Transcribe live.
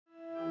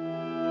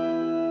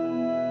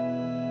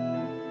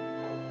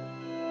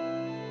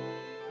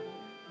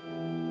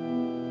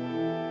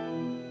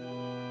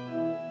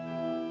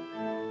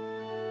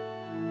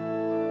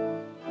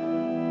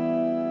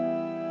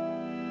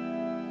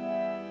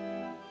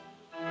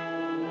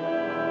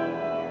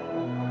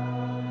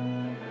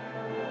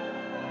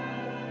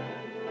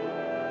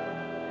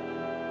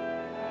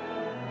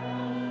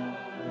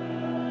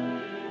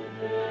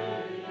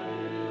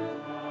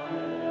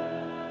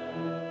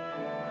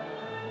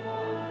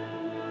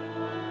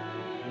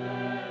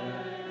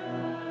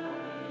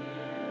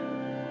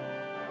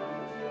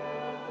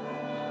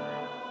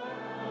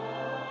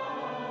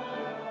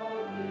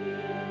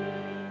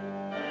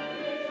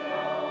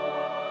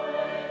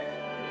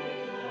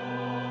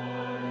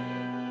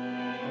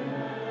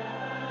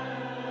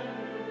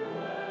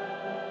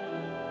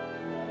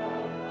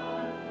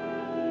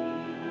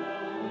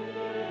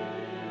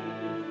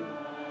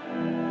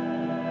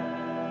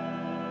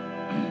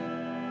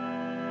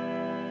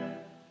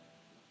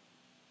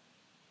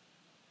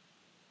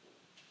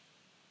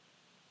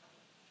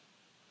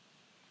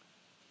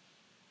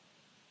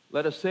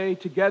Let us say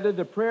together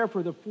the prayer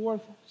for the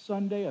fourth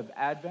Sunday of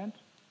Advent,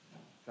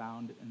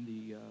 found in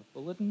the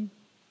bulletin.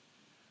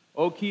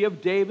 O key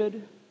of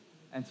David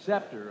and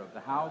scepter of the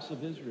house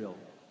of Israel,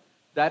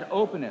 that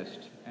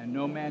openest and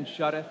no man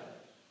shutteth,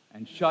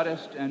 and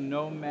shuttest and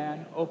no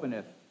man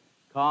openeth,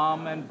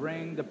 come and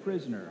bring the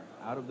prisoner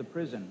out of the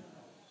prison,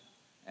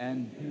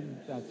 and him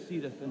that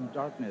sitteth in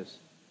darkness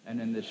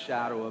and in the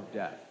shadow of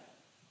death.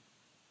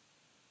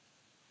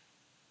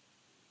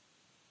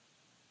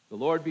 The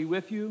Lord be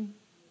with you.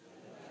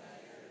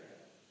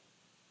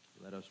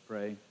 Let us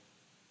pray.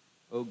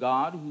 O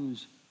God,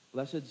 whose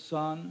blessed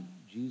Son,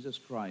 Jesus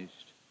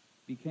Christ,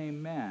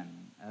 became man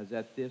as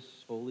at this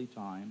holy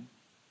time,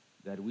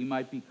 that we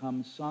might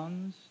become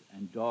sons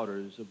and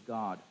daughters of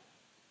God,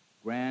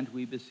 grant,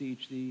 we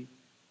beseech thee,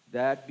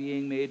 that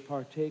being made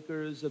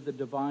partakers of the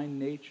divine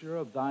nature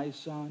of thy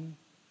Son,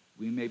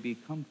 we may be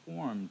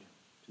conformed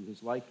to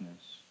his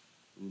likeness,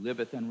 who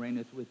liveth and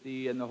reigneth with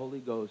thee in the Holy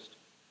Ghost,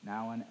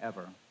 now and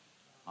ever.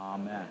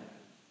 Amen.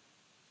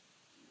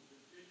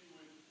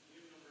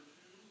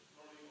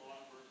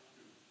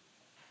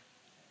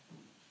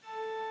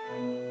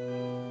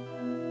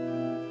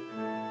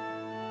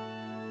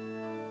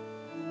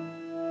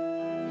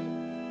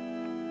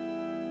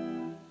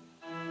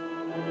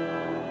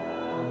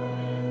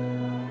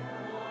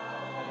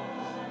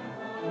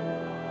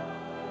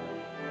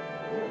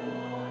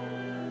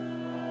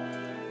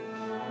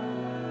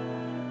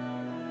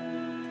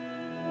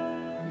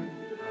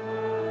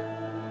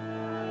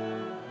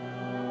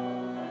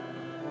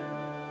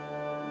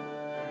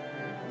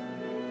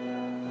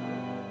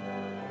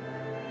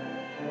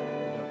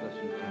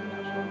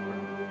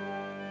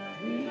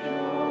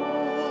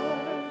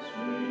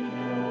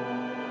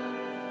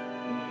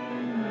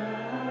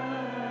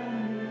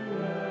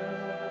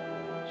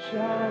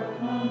 Shall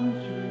come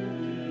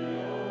to thee,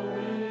 O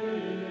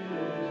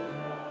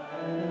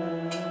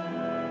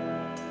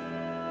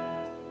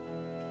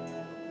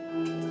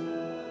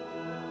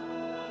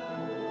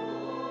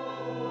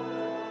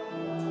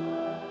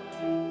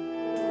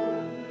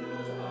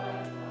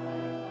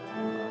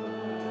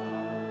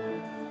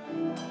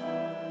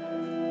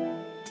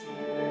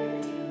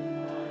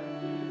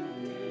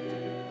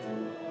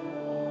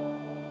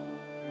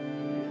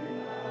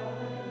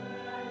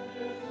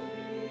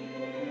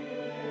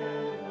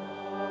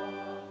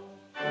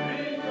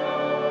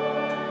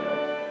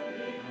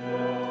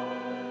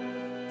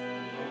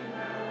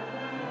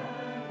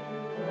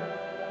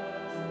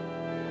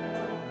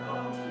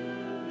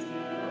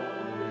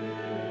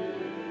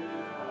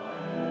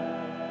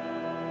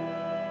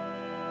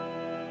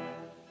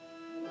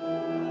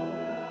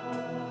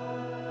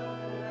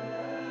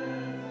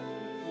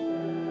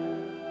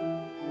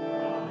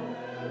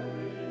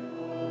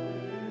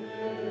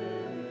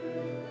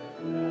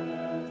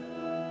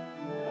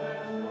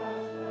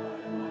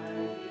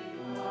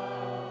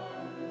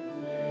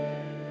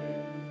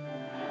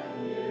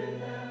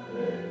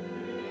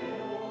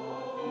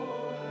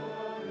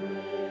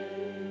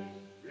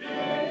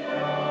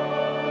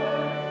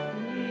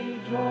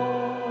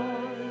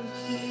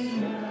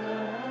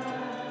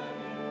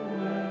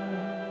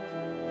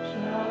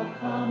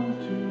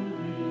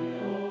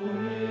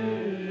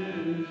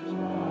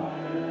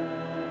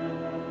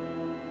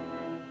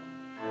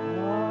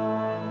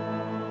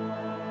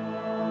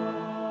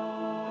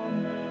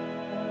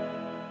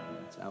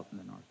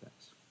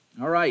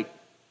All right.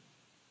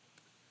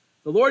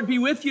 The Lord be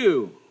with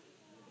you.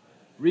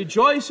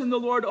 Rejoice in the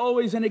Lord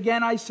always. And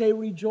again I say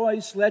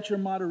rejoice. Let your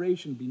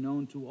moderation be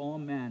known to all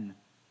men.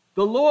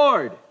 The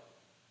Lord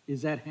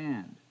is at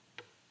hand.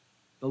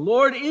 The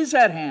Lord is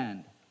at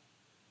hand.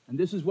 And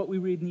this is what we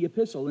read in the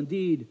epistle.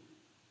 Indeed,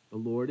 the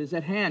Lord is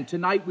at hand.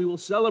 Tonight we will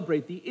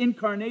celebrate the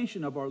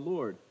incarnation of our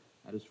Lord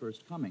at his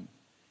first coming.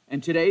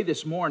 And today,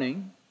 this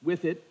morning,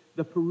 with it,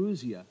 the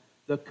parousia,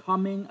 the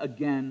coming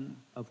again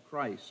of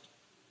Christ.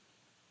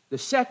 The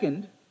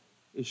second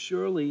is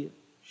surely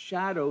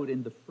shadowed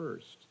in the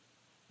first.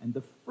 And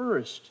the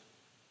first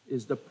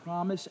is the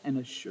promise and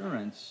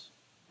assurance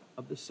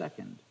of the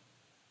second.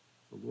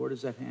 The Lord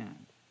is at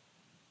hand.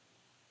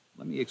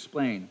 Let me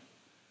explain.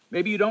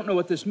 Maybe you don't know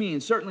what this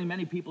means. Certainly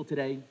many people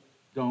today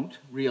don't,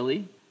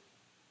 really.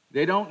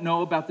 They don't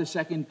know about the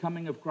second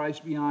coming of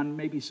Christ beyond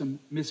maybe some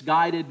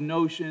misguided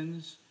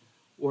notions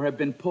or have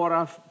been put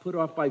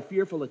off by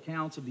fearful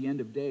accounts of the end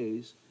of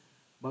days.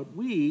 But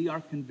we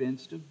are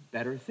convinced of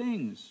better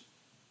things.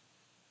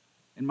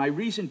 In my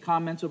recent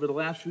comments over the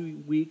last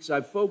few weeks,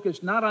 I've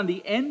focused not on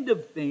the end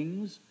of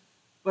things,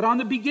 but on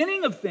the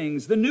beginning of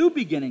things, the new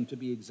beginning to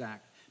be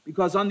exact.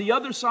 Because on the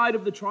other side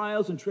of the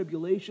trials and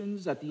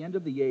tribulations at the end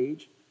of the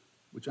age,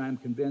 which I am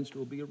convinced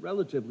will be a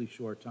relatively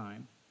short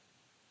time,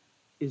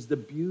 is the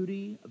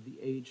beauty of the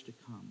age to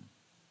come.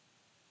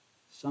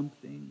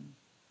 Something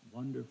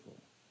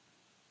wonderful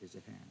is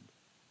at hand.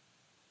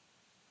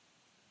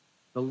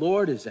 The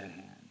Lord is at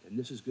hand, and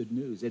this is good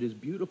news. It is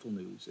beautiful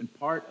news and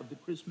part of the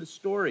Christmas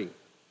story.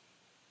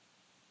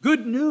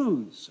 Good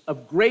news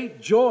of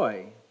great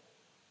joy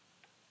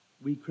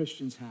we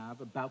Christians have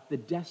about the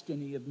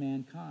destiny of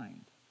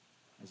mankind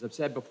As I've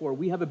said before,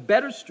 we have a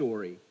better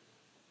story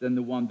than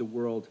the one the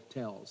world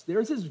tells.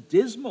 Theirs is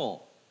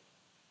dismal.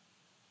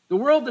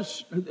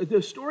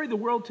 The story the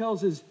world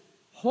tells is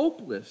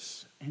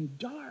hopeless and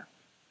dark.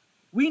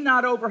 We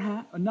not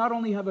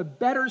only have a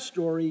better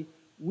story,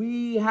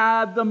 we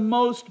have the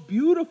most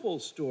beautiful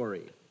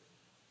story.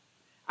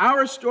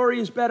 Our story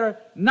is better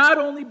not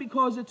only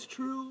because it's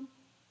true,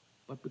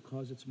 but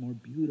because it's more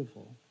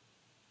beautiful.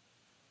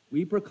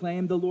 We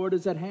proclaim the Lord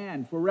is at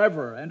hand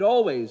forever and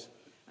always.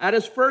 At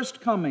his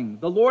first coming,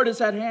 the Lord is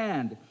at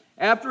hand.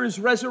 After his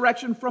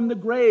resurrection from the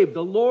grave,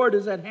 the Lord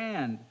is at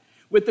hand.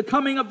 With the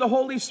coming of the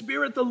Holy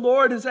Spirit, the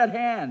Lord is at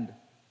hand.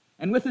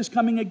 And with his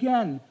coming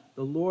again,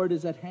 the Lord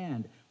is at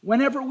hand.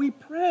 Whenever we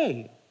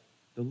pray,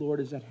 the Lord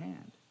is at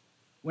hand.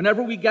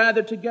 Whenever we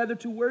gather together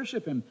to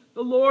worship him,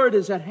 the Lord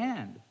is at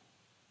hand.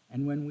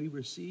 And when we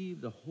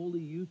receive the Holy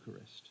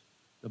Eucharist,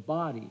 the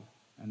body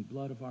and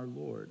blood of our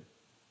Lord,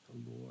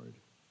 the Lord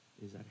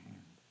is at hand.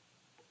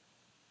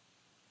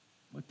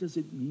 What does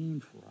it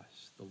mean for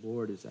us, the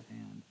Lord is at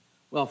hand?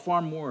 Well,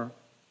 far more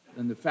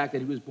than the fact that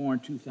he was born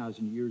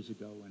 2,000 years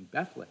ago in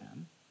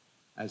Bethlehem,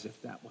 as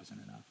if that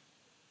wasn't enough.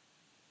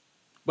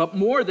 But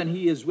more than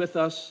he is with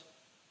us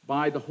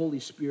by the Holy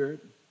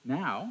Spirit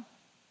now,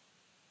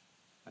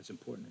 as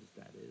important as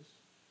that is,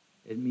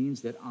 it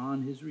means that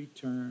on his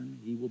return,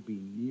 he will be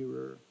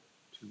nearer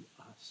to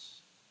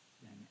us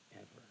than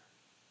ever.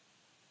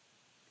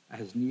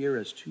 As near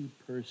as two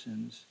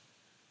persons,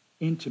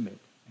 intimate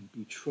and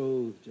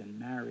betrothed and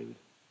married.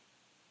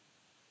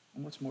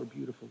 And what's more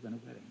beautiful than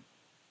a wedding?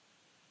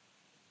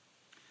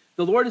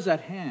 The Lord is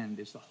at hand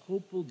is the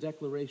hopeful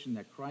declaration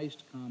that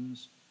Christ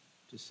comes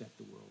to set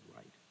the world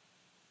right.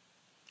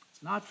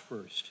 It's not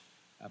first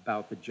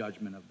about the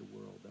judgment of the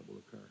world that will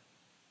occur.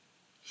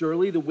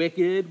 Surely the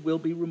wicked will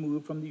be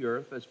removed from the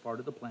earth as part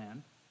of the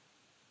plan,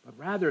 but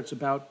rather it's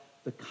about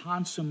the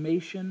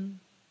consummation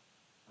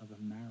of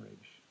a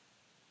marriage.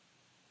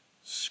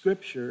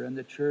 Scripture and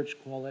the church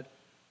call it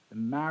the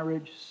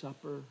marriage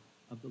supper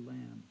of the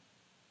Lamb,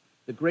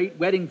 the great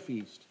wedding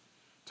feast.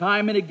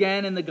 Time and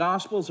again in the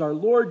Gospels, our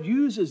Lord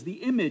uses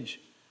the image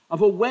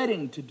of a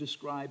wedding to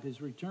describe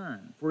his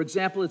return. For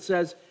example, it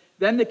says,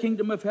 "Then the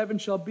kingdom of heaven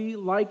shall be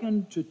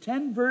likened to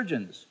 10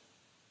 virgins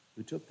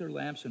who took their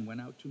lamps and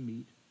went out to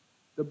meet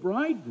the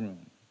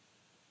bridegroom.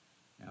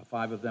 Now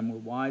 5 of them were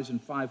wise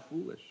and 5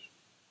 foolish.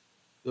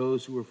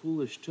 Those who were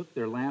foolish took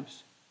their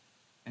lamps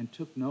and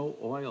took no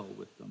oil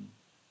with them.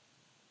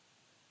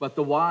 But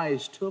the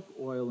wise took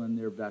oil in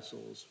their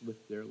vessels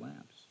with their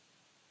lamps.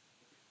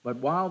 But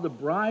while the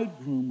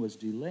bridegroom was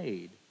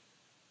delayed,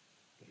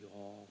 they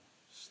all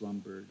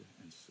slumbered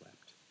and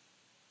slept.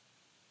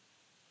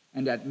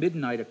 And at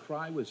midnight a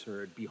cry was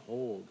heard,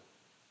 'Behold,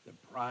 the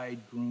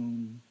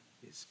bridegroom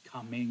is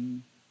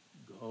coming.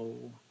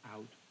 Go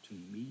out to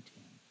meet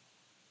him.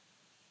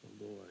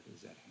 The Lord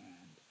is at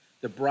hand.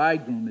 The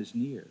bridegroom is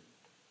near.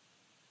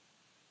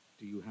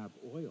 Do you have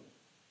oil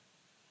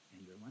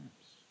in your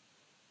lamps?'"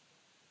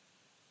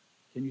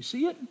 Can you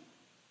see it?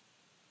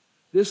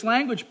 This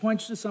language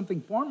points to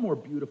something far more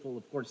beautiful,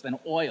 of course, than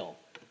oil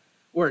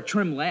or a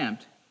trim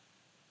lamp.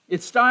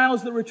 It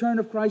styles the return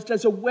of Christ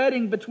as a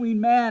wedding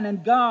between man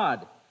and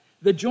God.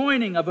 The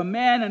joining of a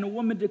man and a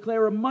woman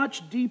declare a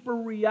much deeper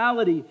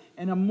reality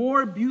and a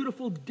more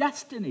beautiful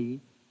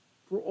destiny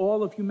for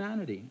all of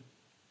humanity.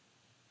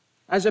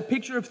 As a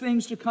picture of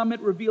things to come, it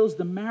reveals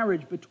the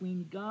marriage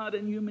between God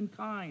and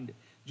humankind,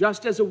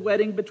 just as a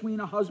wedding between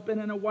a husband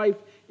and a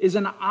wife is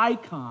an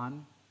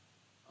icon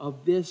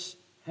of this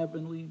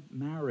heavenly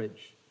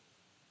marriage.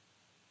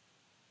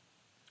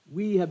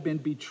 We have been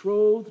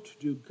betrothed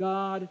to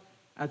God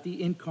at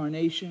the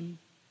incarnation,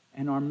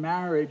 and our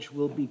marriage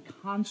will be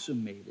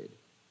consummated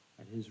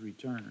at his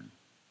return.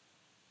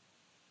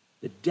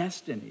 The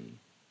destiny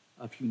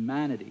of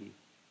humanity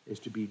is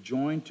to be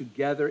joined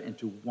together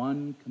into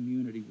one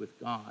community with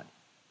God.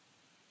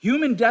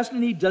 Human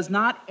destiny does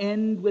not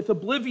end with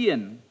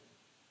oblivion.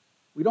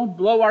 We don't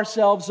blow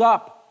ourselves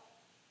up.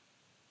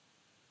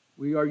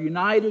 We are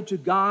united to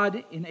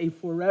God in a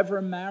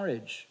forever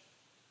marriage,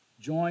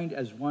 joined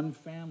as one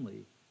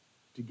family,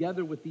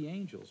 together with the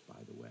angels,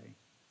 by the way.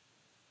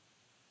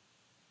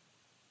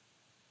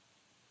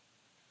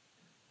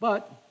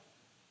 But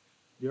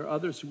there are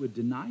others who would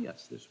deny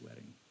us this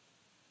wedding.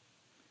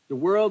 The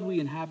world we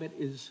inhabit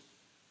is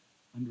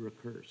under a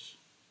curse.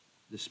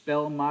 The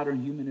spell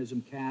modern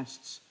humanism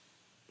casts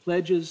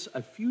pledges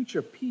a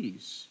future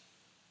peace,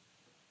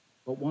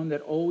 but one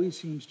that always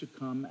seems to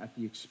come at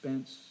the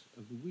expense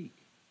of the weak.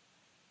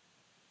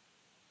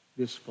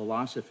 This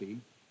philosophy,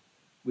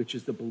 which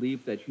is the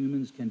belief that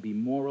humans can be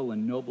moral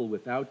and noble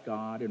without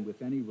God and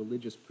with any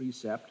religious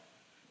precept,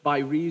 by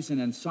reason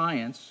and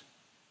science,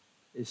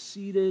 is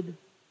seated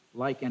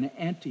like an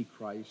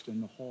antichrist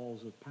in the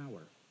halls of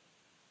power.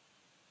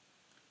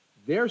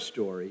 Their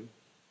story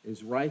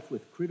is rife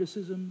with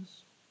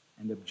criticisms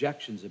and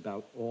objections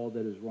about all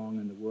that is wrong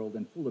in the world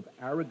and full of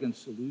arrogant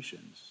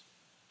solutions,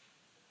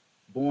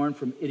 born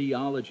from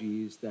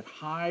ideologies that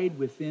hide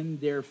within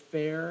their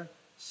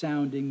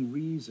fair-sounding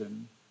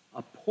reason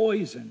a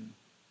poison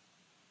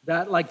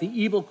that, like the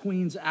evil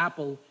queen's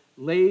apple,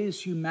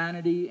 lays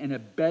humanity in a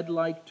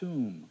bed-like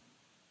tomb.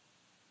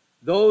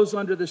 Those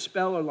under the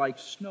spell are like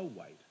Snow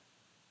White,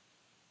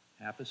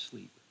 half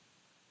asleep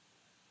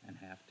and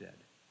half dead.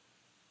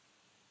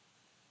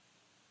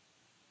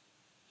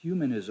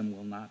 Humanism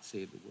will not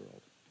save the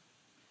world.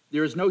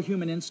 There is no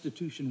human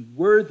institution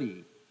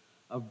worthy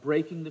of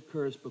breaking the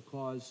curse,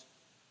 because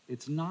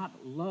it's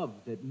not love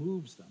that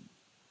moves them,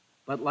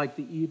 but like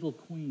the evil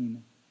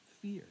queen,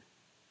 fear.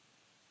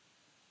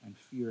 And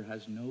fear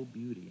has no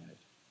beauty in it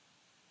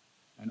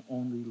and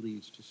only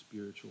leads to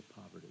spiritual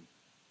poverty.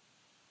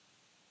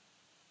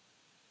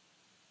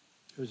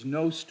 There's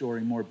no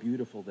story more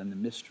beautiful than the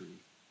mystery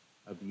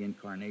of the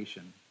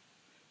incarnation.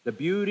 The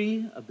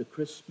beauty of the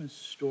Christmas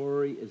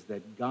story is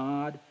that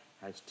God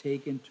has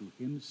taken to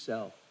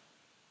himself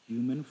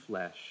human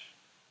flesh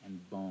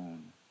and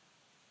bone,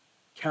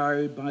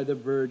 carried by the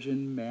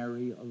Virgin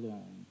Mary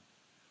alone,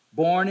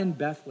 born in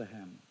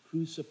Bethlehem,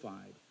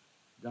 crucified,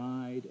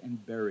 died,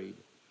 and buried,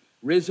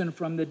 risen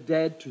from the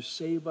dead to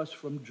save us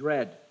from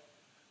dread,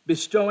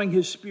 bestowing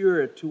his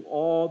Spirit to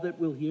all that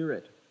will hear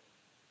it.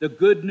 The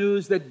good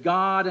news that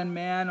God and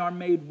man are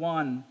made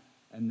one,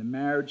 and the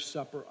marriage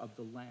supper of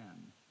the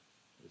Lamb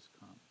is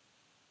come.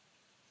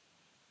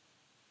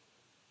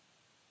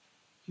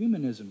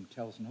 Humanism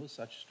tells no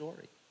such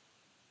story.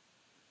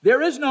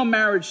 There is no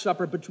marriage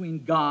supper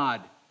between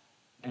God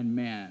and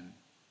man.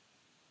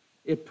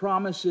 It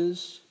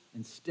promises,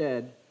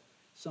 instead,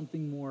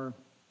 something more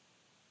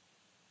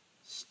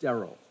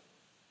sterile.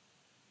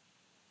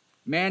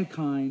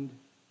 Mankind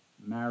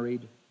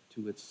married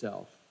to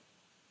itself,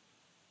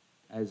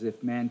 as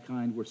if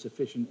mankind were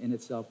sufficient in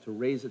itself to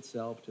raise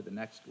itself to the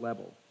next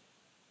level.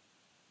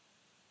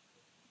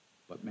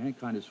 But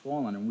mankind has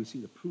fallen, and we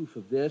see the proof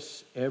of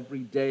this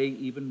every day,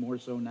 even more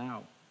so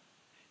now.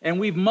 And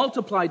we've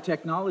multiplied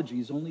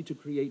technologies only to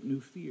create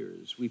new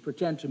fears. We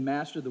pretend to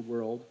master the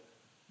world,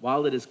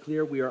 while it is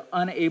clear we are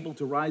unable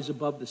to rise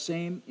above the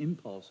same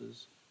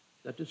impulses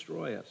that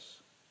destroy us.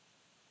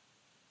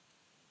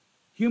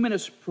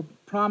 Humanists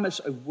promise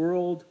the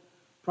world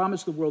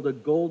a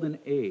golden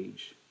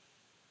age,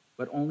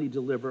 but only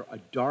deliver a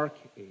dark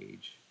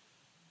age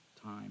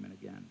time and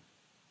again.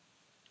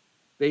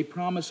 They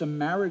promise a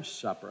marriage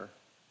supper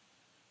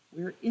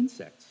where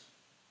insects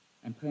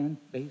and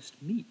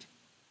plant-based meat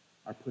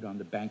are put on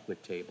the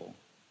banquet table,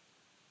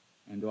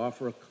 and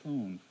offer a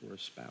clone for a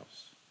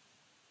spouse.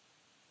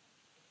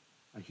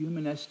 A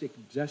humanistic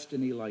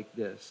destiny like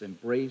this,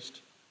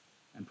 embraced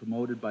and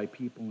promoted by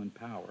people in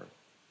power,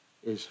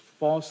 is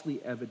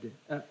falsely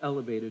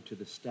elevated to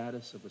the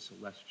status of a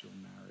celestial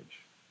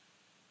marriage.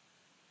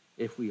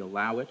 If we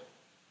allow it,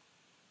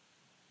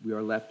 we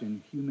are left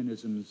in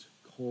humanism's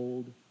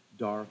cold,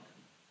 dark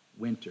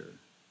winter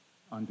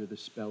under the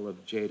spell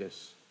of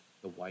Jadis,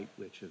 the White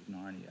Witch of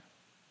Narnia.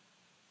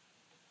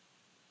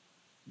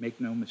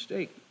 Make no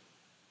mistake,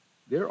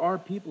 there are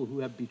people who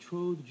have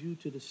betrothed you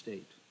to the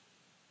state.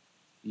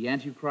 The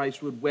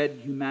Antichrist would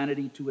wed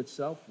humanity to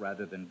itself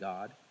rather than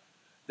God.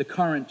 The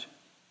current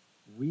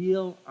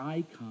real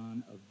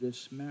icon of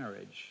this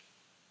marriage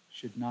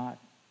should not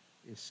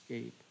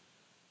escape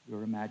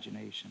your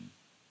imagination.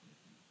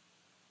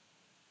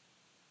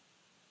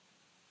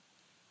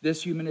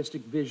 This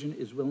humanistic vision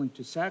is willing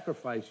to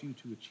sacrifice you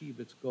to achieve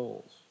its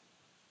goals.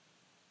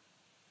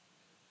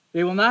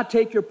 They will not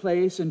take your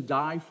place and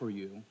die for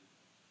you,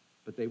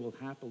 but they will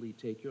happily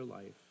take your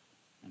life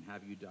and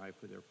have you die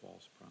for their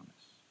false promise.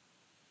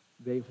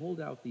 They hold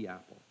out the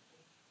apple.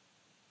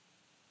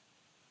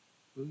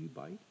 Will you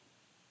bite?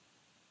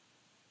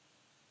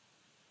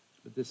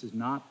 But this is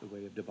not the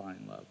way of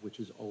divine love,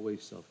 which is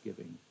always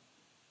self-giving.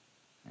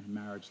 And a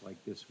marriage like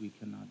this we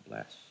cannot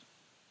bless.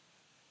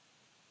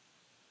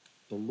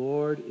 The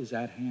Lord is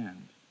at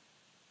hand,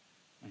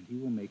 and he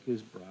will make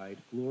his bride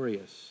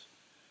glorious.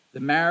 The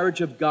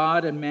marriage of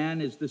God and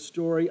man is the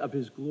story of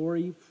his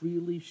glory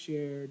freely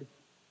shared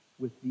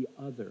with the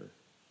other,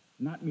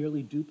 not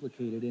merely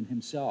duplicated in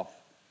himself.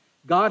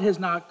 God has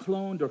not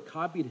cloned or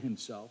copied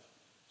himself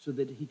so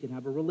that he can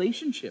have a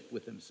relationship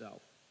with himself,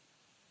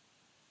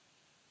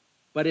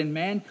 but in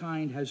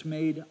mankind has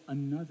made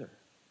another,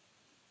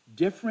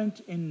 different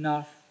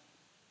enough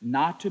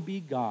not to be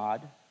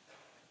God,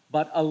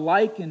 but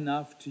alike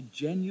enough to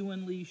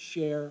genuinely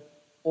share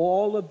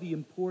all of the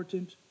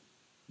important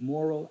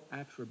moral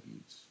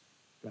attributes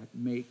that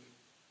make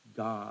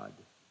God,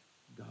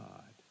 God.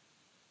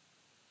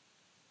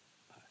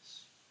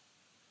 Us.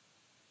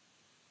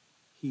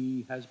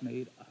 He has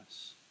made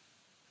us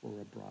for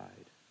a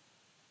bride.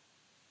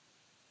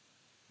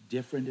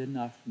 Different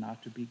enough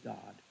not to be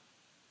God,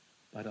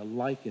 but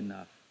alike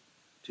enough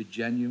to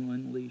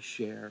genuinely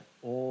share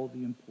all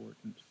the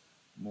important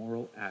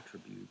moral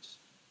attributes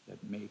that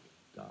make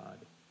God,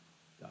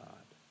 God.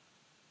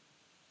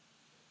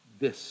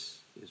 This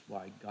is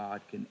why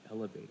God can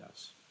elevate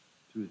us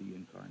through the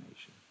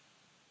incarnation.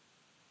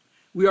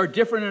 We are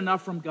different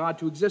enough from God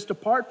to exist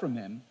apart from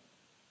him,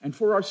 and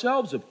for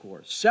ourselves, of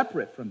course,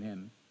 separate from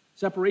him.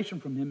 Separation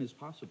from him is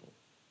possible.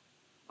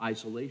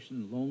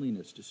 Isolation,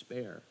 loneliness,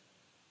 despair.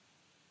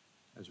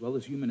 as well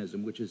as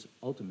humanism, which is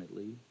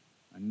ultimately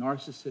a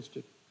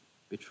narcissistic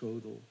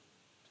betrothal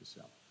to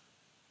self.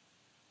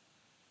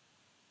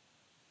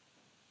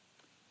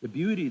 The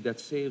beauty that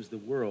saves the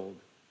world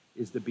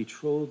is the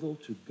betrothal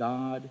to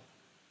God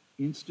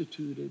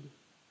instituted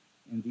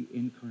in the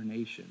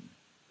incarnation,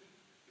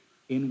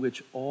 in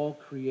which all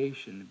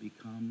creation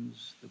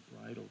becomes the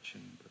bridal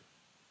chamber,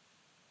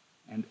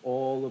 and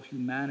all of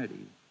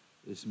humanity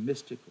is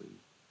mystically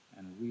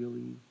and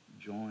really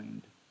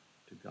joined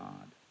to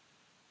God.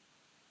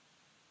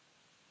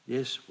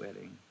 This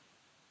wedding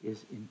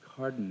is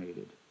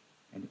incarnated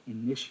and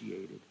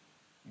initiated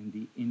in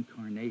the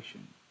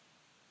incarnation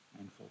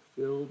and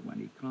fulfilled when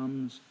he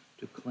comes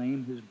to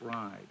claim his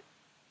bride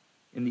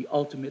in the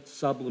ultimate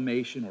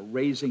sublimation or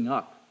raising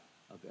up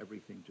of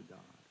everything to God.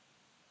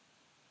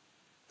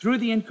 Through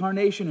the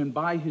incarnation and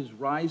by his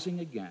rising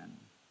again,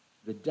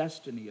 the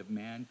destiny of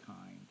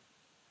mankind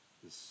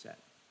is set.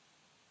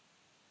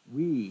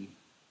 We,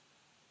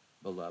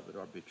 beloved,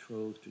 are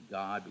betrothed to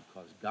God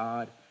because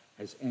God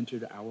has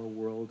entered our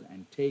world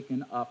and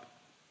taken up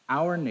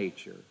our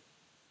nature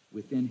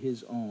within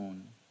his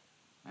own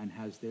and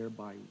has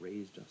thereby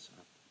raised us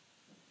up,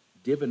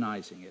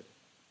 divinizing it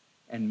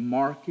and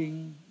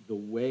marking the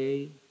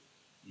way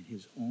in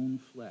his own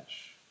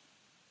flesh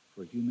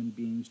for human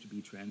beings to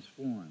be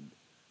transformed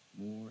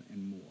more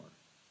and more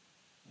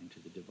into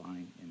the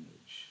divine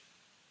image.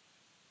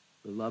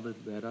 Beloved,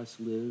 let us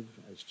live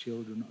as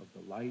children of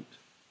the light.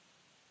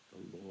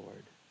 The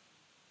Lord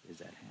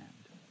is at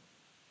hand.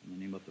 In the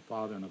name of the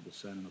Father, and of the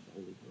Son, and of the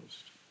Holy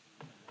Ghost.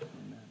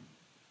 Amen.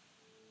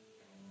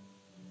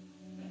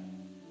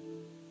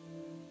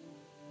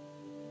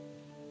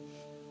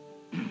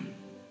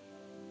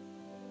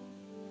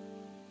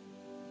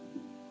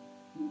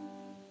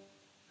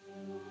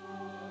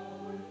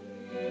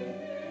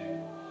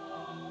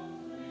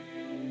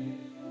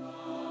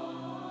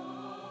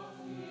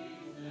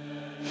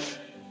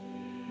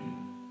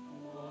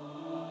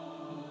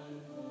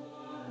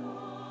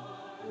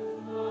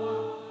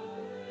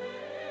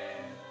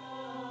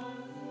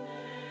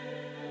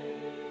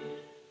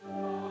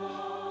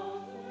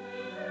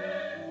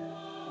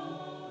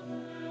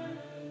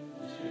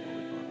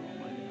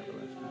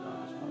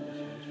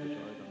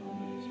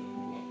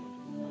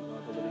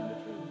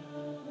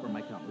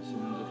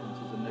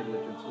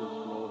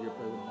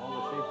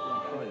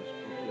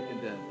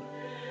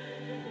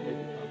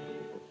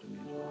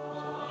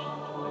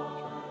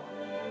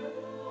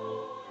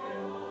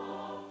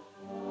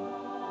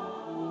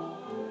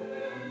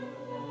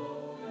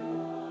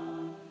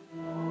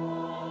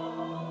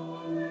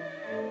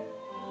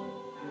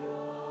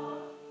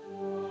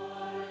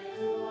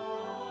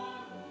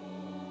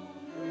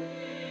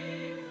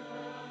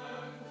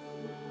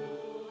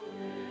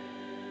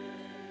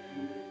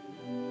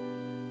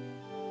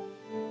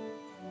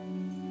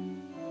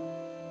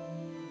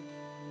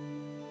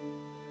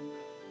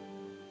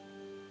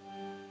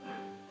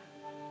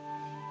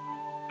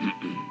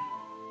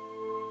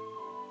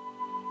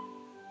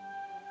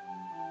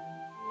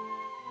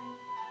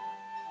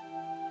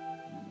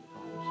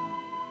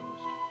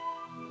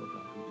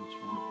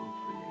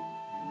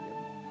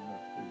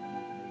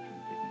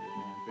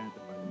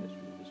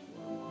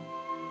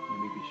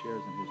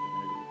 Shares in his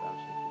divinity,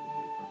 vouchsafe to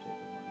be partake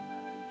of our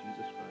humanity.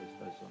 Jesus Christ,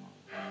 thy Son,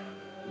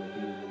 with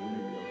thee, the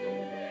unity of the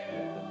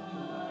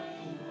Holy Ghost.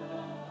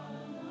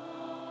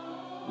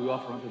 We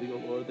offer unto thee,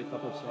 O Lord, the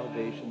cup of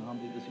salvation,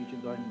 humbly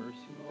beseeching thy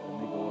mercy, that it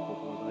may go